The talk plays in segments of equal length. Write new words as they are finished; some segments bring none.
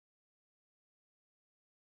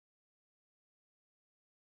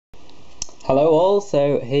Hello all,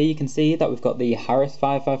 so here you can see that we've got the Harris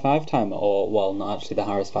 555 timer, or well, not actually the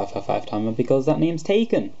Harris 555 timer because that name's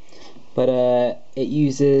taken, but it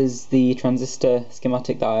uses the transistor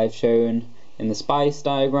schematic that I've shown in the SPICE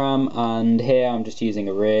diagram, and here I'm just using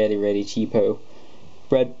a really cheapo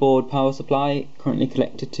breadboard power supply currently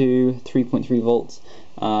connected to 3.3 volts,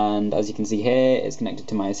 and as you can see here it's connected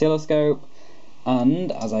to my oscilloscope,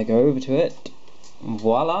 and as I go over to it,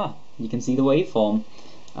 voila, you can see the waveform.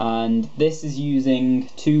 And this is using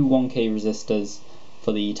two 1K resistors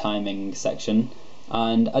for the timing section,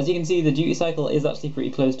 and as you can see the duty cycle is actually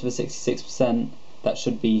pretty close to the 66% that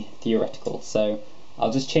should be theoretical. So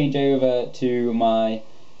I'll just change over to my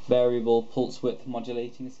variable pulse width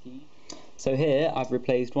modulating scheme. So here I've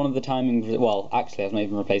replaced one of the timing, well actually I've not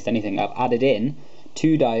even replaced anything, I've added in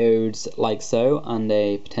two diodes like so and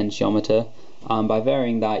a potentiometer, and by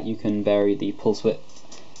varying that you can vary the pulse width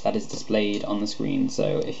that is displayed on the screen.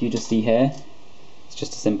 So if you just see here, it's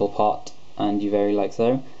just a simple pot and you vary like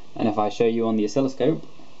so, and if I show you on the oscilloscope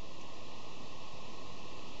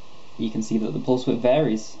you can see that the pulse width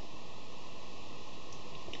varies.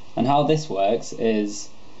 And how this works is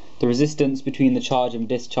the resistance between the charge and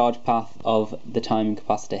discharge path of the timing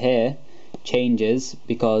capacitor here changes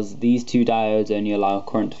because these two diodes only allow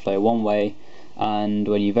current to flow one way, and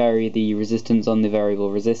when you vary the resistance on the variable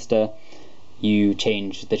resistor you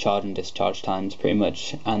change the charge and discharge times pretty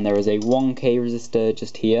much. And there is a 1K resistor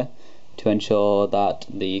just here to ensure that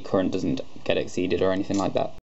the current doesn't get exceeded or anything like that.